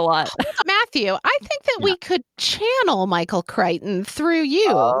featured a lot. Matthew, I think that we could channel Michael Crichton through you,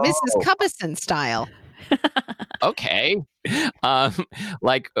 Mrs. Cubbison style. Okay.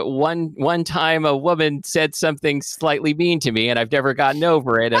 One time a woman said something slightly mean to me and I've never gotten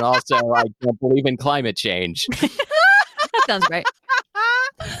over it. And also I don't believe in climate change. That sounds right.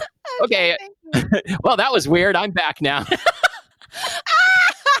 Okay. Well, that was weird. I'm back now.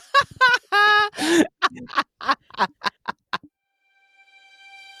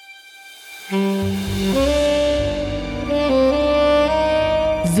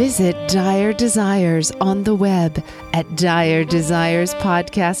 Visit Dire Desires on the web at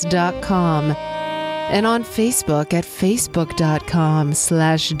diredesirespodcast.com and on Facebook at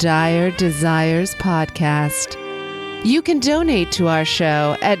facebook.com/Dire Desires Podcast. You can donate to our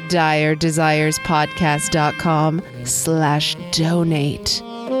show at diredesirespodcast.com/donate.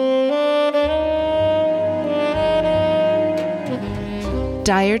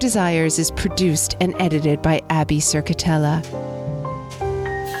 Dire Desires is produced and edited by Abby Circatella.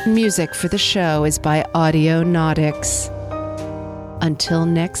 Music for the show is by Audionautics. Until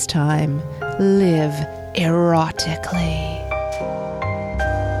next time, live erotically.